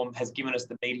platform has given us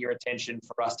the media attention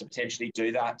for us to potentially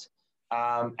do that.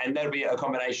 And that'll be a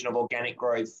combination of organic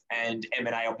growth and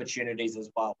M&A opportunities as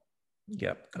well.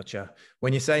 Yep, gotcha.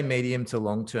 When you say medium to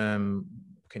long term,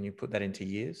 can you put that into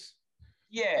years?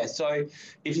 Yeah, so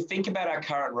if you think about our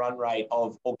current run rate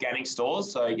of organic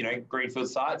stores, so, greenfield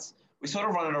sites, we sort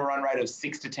of run at a run rate of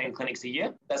 6 to 10 clinics a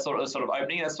year. That's sort of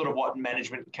opening. That's sort of what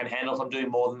management can handle. If I'm doing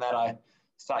more than that, I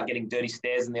start getting dirty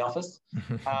stares in the office.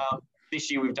 This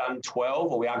year we've done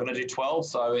 12, or we are going to do 12.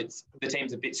 So the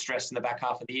team's a bit stressed in the back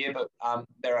half of the year, but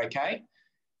they're okay.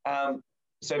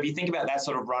 So if you think about that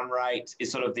sort of run rate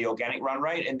is sort of the organic run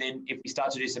rate. And then if we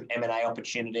start to do some M&A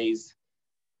opportunities,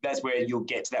 that's where you'll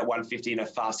get to that 150 in a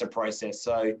faster process.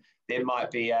 So there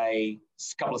might be a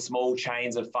couple of small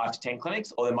chains of 5 to 10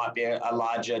 clinics, or there might be a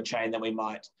larger chain that we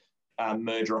might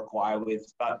merge or acquire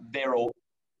with, but they're all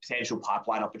potential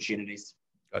pipeline opportunities.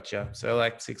 Gotcha. So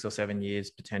like 6 or 7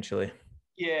 years potentially.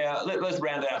 Yeah, let's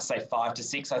round it out, say 5 to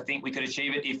 6. I think we could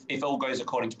achieve it if all goes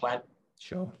according to plan.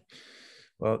 Sure.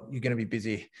 Well, you're going to be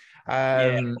busy.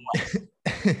 Yeah.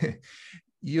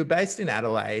 You're based in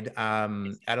Adelaide.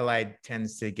 Adelaide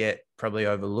tends to get probably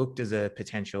overlooked as a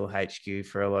potential HQ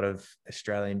for a lot of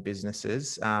Australian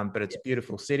businesses, but it's a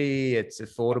beautiful city. It's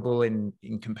affordable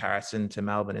in comparison to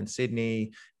Melbourne and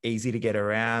Sydney, easy to get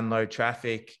around, low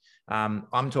traffic.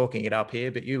 I'm talking it up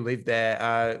here, but you live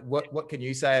there. What can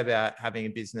you say about having a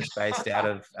business based out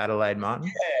of Adelaide,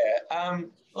 Martin? Yeah.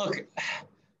 Look,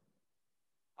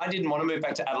 I didn't want to move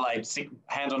back to Adelaide,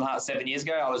 hand on heart, 7 years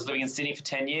ago. I was living in Sydney for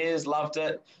 10 years, loved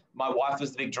it. My wife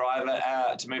was the big driver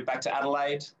to move back to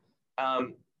Adelaide.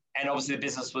 And obviously the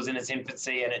business was in its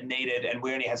infancy and and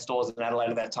we only had stores in Adelaide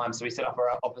at that time. So we set up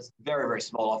our office, very, very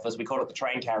small office. We called it the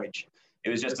train carriage. It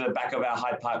was just at the back of our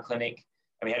Hyde Park clinic.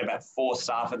 And we had about 4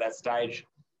 staff at that stage.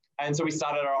 And so we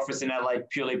started our office in Adelaide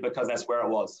purely because that's where it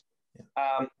was.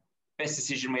 Best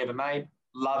decision we ever made.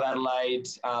 Love Adelaide.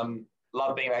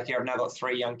 Love being back here. I've now got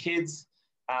 3 young kids.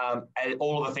 And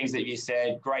all of the things that you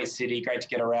said, great city, great to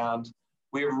get around.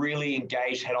 We're really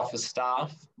engaged head office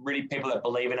staff, really people that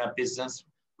believe in our business.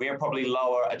 We have probably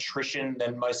lower attrition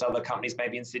than most other companies,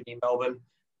 maybe in Sydney and Melbourne.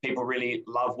 People really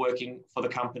love working for the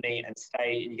company and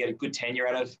stay, and you get a good tenure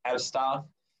out of staff.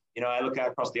 You know, I look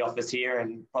across the office here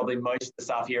and probably most of the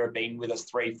staff here have been with us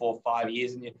 3, 4, 5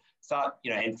 years, and you start,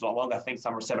 and for longer, I think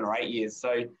some are 7 or 8 years.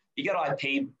 So you get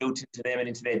IP built into them and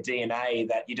into their DNA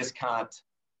that you just can't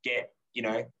get,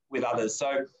 with others.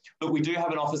 So, look, we do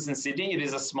have an office in Sydney. It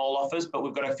is a small office, but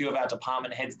we've got a few of our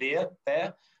department heads there.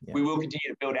 Yeah. We will continue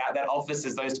to build out that office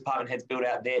as those department heads build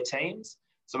out their teams.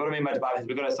 So what I mean by department heads,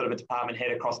 we've got a sort of a department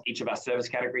head across each of our service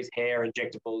categories: hair,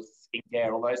 injectables,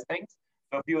 skincare, all those things.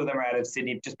 So a few of them are out of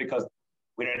Sydney just because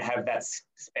we don't have that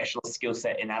specialist skill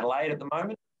set in Adelaide at the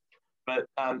moment. But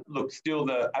look, still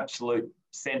the absolute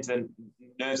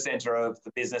nerve centre of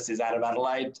the business is out of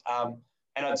Adelaide.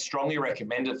 And I'd strongly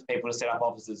recommend it for people to set up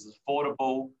offices. It's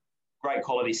affordable, great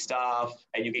quality staff,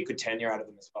 and you get good tenure out of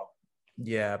them as well.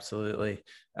 Yeah, absolutely.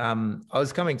 I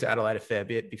was coming to Adelaide a fair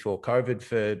bit before COVID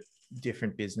for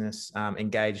different business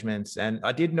engagements, and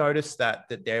I did notice that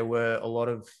there were a lot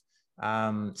of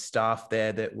staff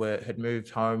there that had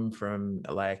moved home from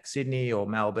like Sydney or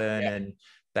Melbourne, and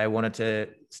they wanted to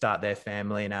start their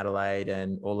family in Adelaide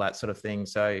and all that sort of thing.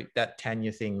 So that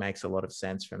tenure thing makes a lot of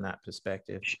sense from that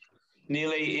perspective.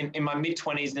 Nearly in my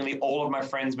mid-20s, nearly all of my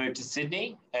friends moved to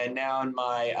Sydney, and now in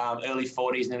my early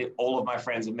 40s, nearly all of my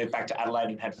friends have moved back to Adelaide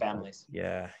and had families.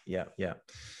 Yeah.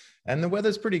 And the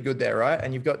weather's pretty good there, right?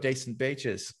 And you've got decent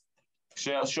beaches.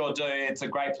 Sure do. It's a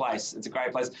great place.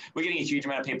 We're getting a huge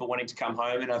amount of people wanting to come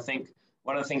home, and I think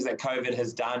one of the things that COVID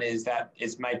has done is that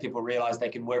it's made people realize they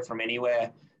can work from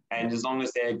anywhere, and as long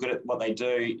as they're good at what they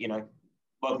do,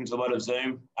 welcome to the world of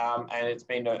Zoom. And it's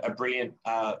been a brilliant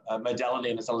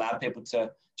modality, and it's allowed people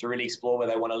to really explore where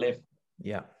they want to live.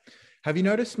 Yeah. Have you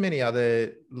noticed many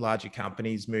other larger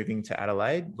companies moving to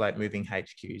Adelaide, like moving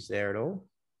HQs there at all?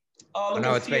 I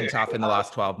know it's been tough in the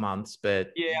last 12 months,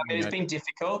 but... Yeah, it's been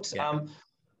difficult. Yeah.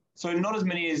 So not as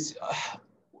many as...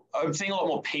 I'm seeing a lot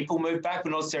more people move back,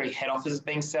 but not necessarily head offices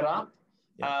being set up.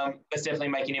 Yeah. That's definitely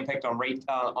making an impact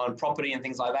on property and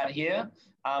things like that here.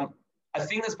 I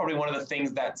think that's probably one of the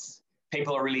things that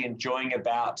people are really enjoying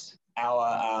about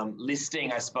our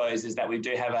listing, I suppose, is that we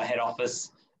do have a head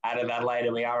office out of Adelaide,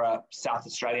 and we are a South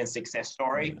Australian success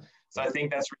story. Yeah. So I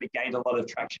think that's really gained a lot of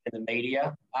traction in the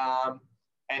media.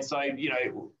 And so,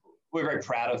 we're very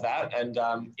proud of that. And,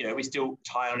 we still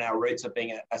tie on our roots of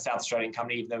being a South Australian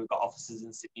company, even though we've got offices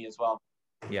in Sydney as well.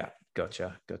 Yeah,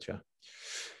 gotcha.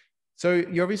 So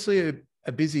you're obviously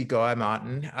a busy guy,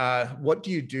 Martin. What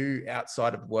do you do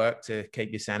outside of work to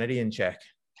keep your sanity in check?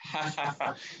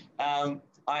 I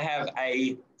have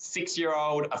a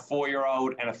 6-year-old, a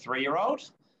 4-year-old, and a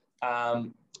 3-year-old.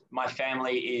 My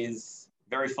family is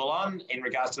very full on in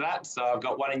regards to that. So I've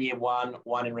got one in year 1,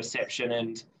 one in reception,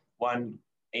 and one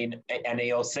in an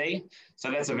ELC. So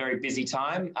that's a very busy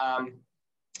time.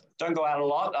 Don't go out a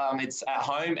lot. It's at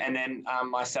home, and then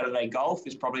my Saturday golf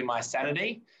is probably my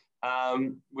sanity.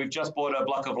 We've just bought a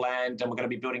block of land, and we're going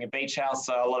to be building a beach house.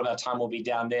 So a lot of our time will be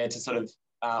down there to sort of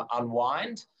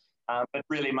unwind. But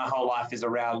really, my whole life is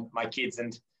around my kids.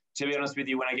 And to be honest with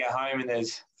you, when I get home and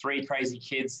there's 3 crazy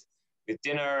kids with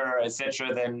dinner,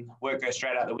 etc., then work goes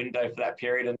straight out the window for that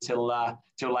period until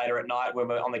later at night when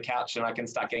we're on the couch and I can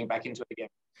start getting back into it again.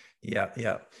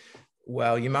 Yeah.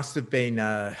 Well, you must have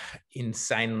been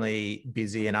insanely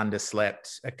busy and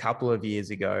underslept a couple of years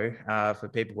ago. For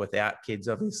people without kids,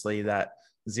 obviously that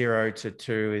 0 to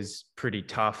 2 is pretty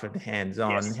tough and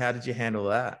hands-on. Yes. How did you handle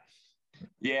that?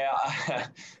 Yeah,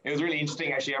 it was really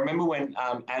interesting, actually. I remember when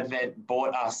Advent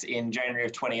bought us in January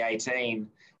of 2018,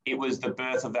 it was the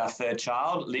birth of our 3rd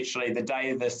child. Literally, the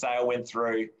day the sale went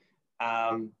through,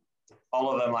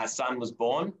 Oliver, my son, was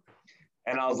born.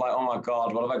 And I was like, oh my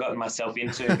God, what have I gotten myself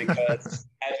into? Because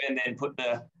Advent then put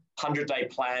the 100-day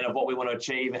plan of what we want to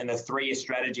achieve and the 3-year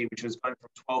strategy, which was going from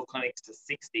 12 clinics to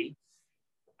 60.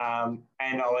 And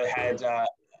I had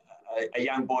a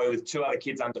young boy with 2 other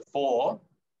kids under 4.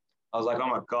 I was like, oh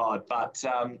my God. But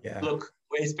look,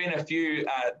 it's been a few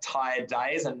tired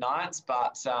days and nights,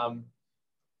 but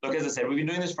look, as I said, we've been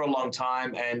doing this for a long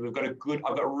time, and I've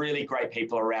got really great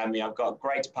people around me. I've got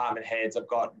great department heads. I've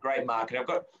got great marketing. I've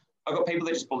got people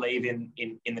that just believe in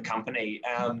the company.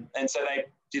 And so they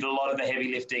did a lot of the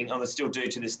heavy lifting, and they still do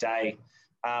to this day.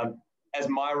 As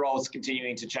my role is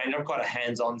continuing to change, I'm quite a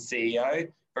hands-on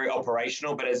CEO, very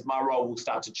operational, but as my role will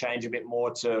start to change a bit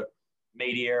more to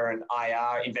media and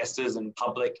IR, investors and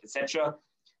public, etc.,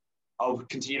 I'll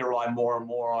continue to rely more and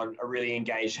more on a really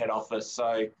engaged head office.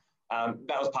 So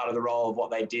that was part of the role of what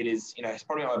they did is, it's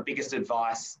probably my biggest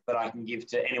advice that I can give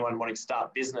to anyone wanting to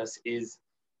start business is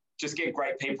just get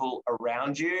great people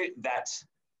around you that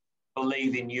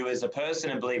believe in you as a person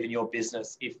and believe in your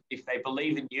business. If they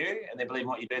believe in you and they believe in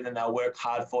what you do, then they'll work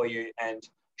hard for you and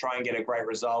try and get a great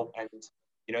result. And,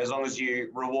 as long as you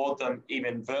reward them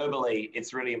even verbally,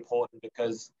 it's really important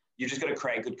because you just got to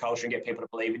create good culture and get people to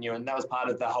believe in you. And that was part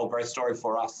of the whole growth story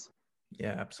for us.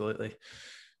 Yeah, absolutely.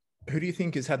 Who do you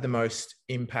think has had the most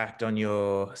impact on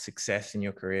your success in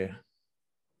your career?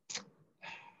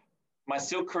 My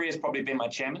Silk career has probably been my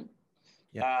chairman.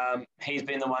 Yeah. He's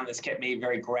been the one that's kept me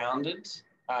very grounded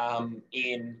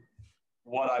in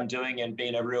what I'm doing and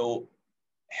been a real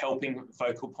helping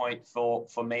focal point for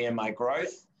me and my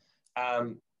growth.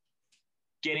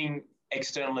 Getting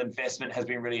external investment has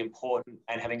been really important,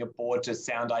 and having a board to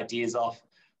sound ideas off.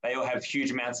 They all have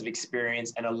huge amounts of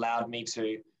experience and allowed me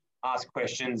to ask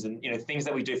questions and, things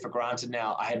that we do for granted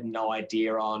now, I had no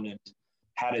idea on and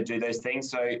how to do those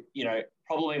things. So,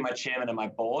 probably my chairman and my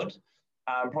board.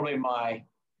 Probably my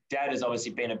dad has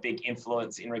obviously been a big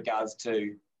influence in regards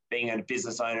to being a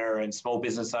business owner and small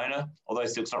business owner, although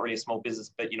still it's not really a small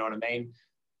business, but you know what I mean,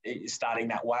 starting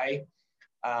that way.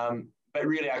 But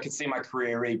really, I could see my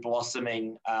career really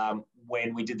blossoming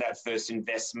when we did that first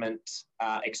investment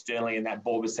externally and that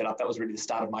board was set up. That was really the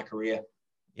start of my career.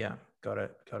 Yeah, got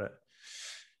it.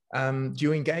 Do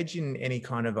you engage in any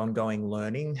kind of ongoing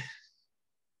learning?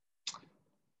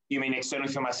 You mean externally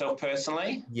for myself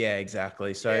personally? Yeah,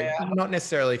 exactly. So not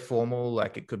necessarily formal,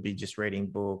 like it could be just reading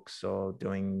books or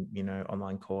doing,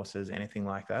 online courses, anything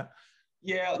like that.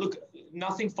 Yeah, look,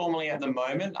 nothing formally at the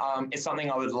moment. It's something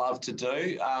I would love to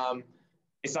do.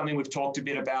 It's something we've talked a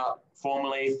bit about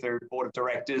formally through board of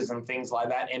directors and things like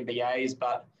that, MBAs,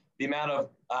 but the amount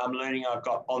of learning I've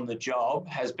got on the job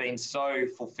has been so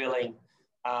fulfilling.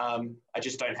 I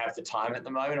just don't have the time at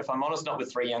the moment, if I'm honest, not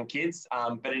with 3 young kids,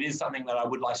 but it is something that I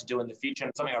would like to do in the future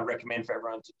and something I recommend for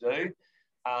everyone to do.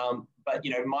 But,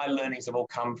 my learnings have all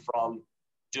come from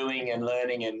doing and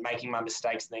learning and making my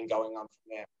mistakes and then going on from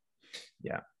there.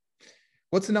 Yeah.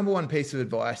 What's the number one piece of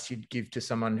advice you'd give to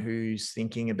someone who's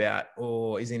thinking about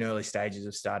or is in early stages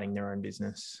of starting their own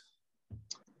business?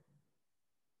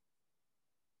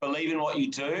 Believe in what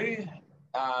you do,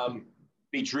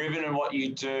 be driven in what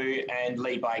you do, and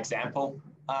lead by example.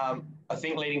 I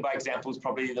think leading by example is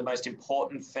probably the most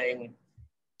important thing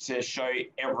to show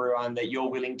everyone that you're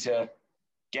willing to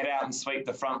get out and sweep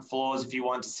the front floors if you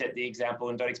want to set the example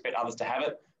and don't expect others to have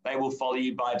it. They will follow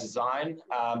you by design.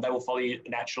 They will follow you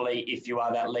naturally if you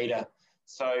are that leader.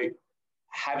 So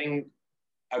having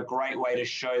a great way to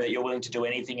show that you're willing to do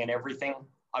anything and everything.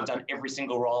 I've done every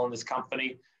single role in this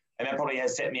company, and that probably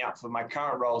has set me up for my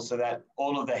current role so that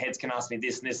all of the heads can ask me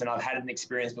this and this, and I've had an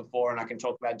experience before and I can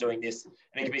talk about doing this. And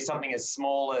it can be something as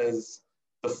small as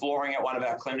the flooring at one of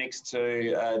our clinics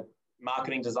to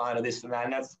marketing design or this and that.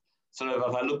 And that's sort of,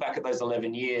 if I look back at those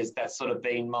 11 years, that's sort of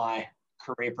been my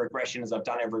career progression as I've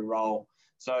done every role.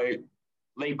 So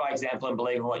lead by example and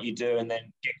believe in what you do, and then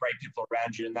get great people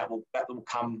around you, and that will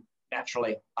come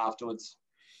naturally afterwards.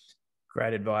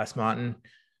 Great advice, Martin.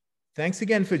 Thanks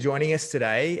again for joining us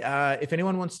today. If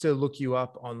anyone wants to look you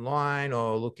up online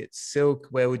or look at Silk,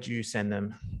 where would you send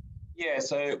them? Yeah,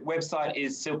 so website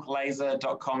is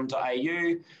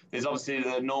silklaser.com.au. There's obviously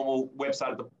the normal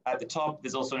website at the top.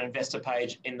 There's also an investor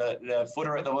page in the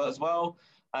footer as well.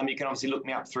 You can obviously look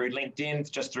me up through LinkedIn,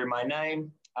 just through my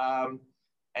name.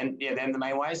 And yeah, then the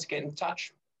main way is to get in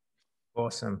touch.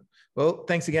 Awesome. Well,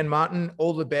 thanks again, Martin.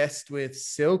 All the best with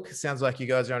Silk. Sounds like you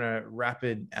guys are on a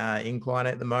rapid incline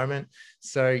at the moment.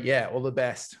 So yeah, all the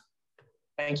best.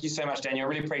 Thank you so much, Daniel. I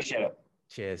really appreciate it.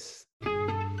 Cheers.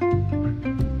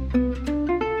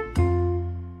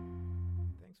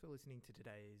 listening to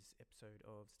today's episode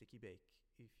of Sticky Beak.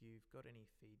 If you've got any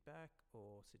feedback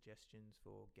or suggestions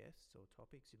for guests or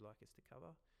topics you'd like us to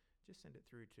cover, just send it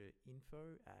through to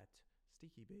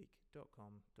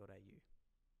info@stickybeak.com.au.